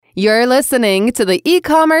You're listening to the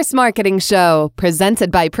E-Commerce Marketing Show,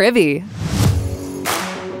 presented by Privy.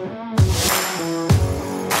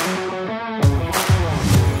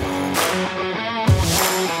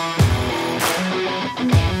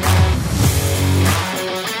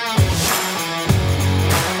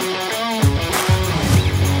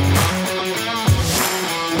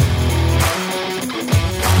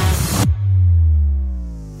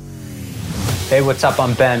 Hey, what's up?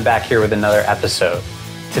 I'm Ben, back here with another episode.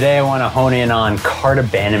 Today I want to hone in on cart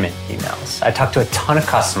abandonment emails. I talked to a ton of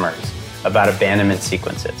customers about abandonment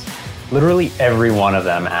sequences. Literally every one of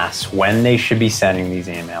them asks when they should be sending these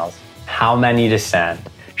emails, how many to send,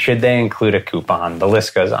 should they include a coupon, the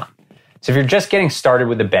list goes on. So if you're just getting started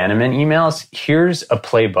with abandonment emails, here's a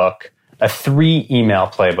playbook, a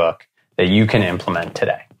 3-email playbook that you can implement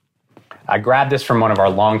today. I grabbed this from one of our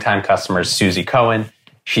longtime customers, Susie Cohen.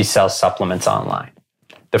 She sells supplements online.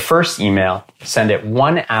 The first email, send it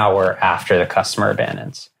 1 hour after the customer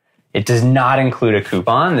abandons. It does not include a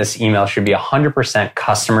coupon. This email should be 100%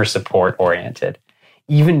 customer support oriented.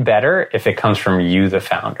 Even better if it comes from you, the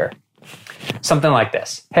founder. Something like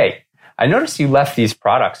this. Hey, I noticed you left these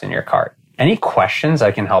products in your cart. Any questions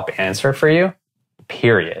I can help answer for you?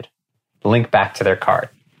 Period. Link back to their cart.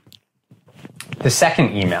 The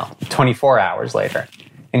second email, 24 hours later,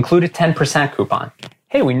 include a 10% coupon.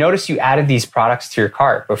 Hey, we noticed you added these products to your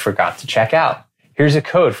cart but forgot to check out. Here's a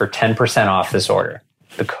code for 10% off this order.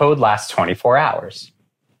 The code lasts 24 hours.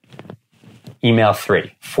 Email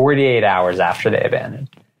 3, 48 hours after they abandoned.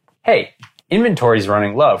 Hey, inventory is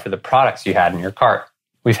running low for the products you had in your cart.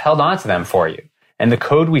 We've held on to them for you. And the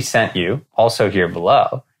code we sent you, also here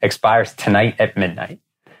below, expires tonight at midnight.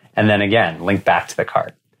 And then again, link back to the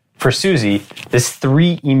cart. For Susie, this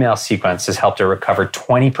 3-email sequence has helped her recover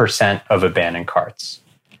 20% of abandoned carts.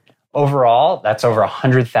 Overall, that's over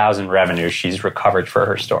 100,000 revenue she's recovered for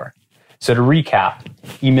her store. So to recap,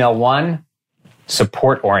 email 1,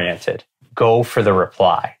 support-oriented. Go for the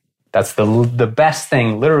reply. That's the best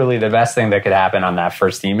thing, literally the best thing that could happen on that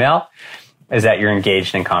first email is that you're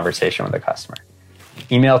engaged in conversation with the customer.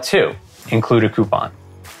 Email 2, include a coupon.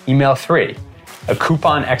 Email 3, a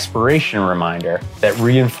coupon expiration reminder that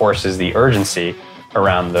reinforces the urgency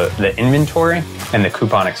around the inventory and the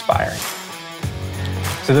coupon expiring.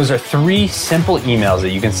 So those are 3 simple emails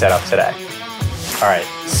that you can set up today. All right,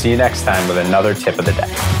 see you next time with another tip of the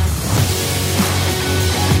day.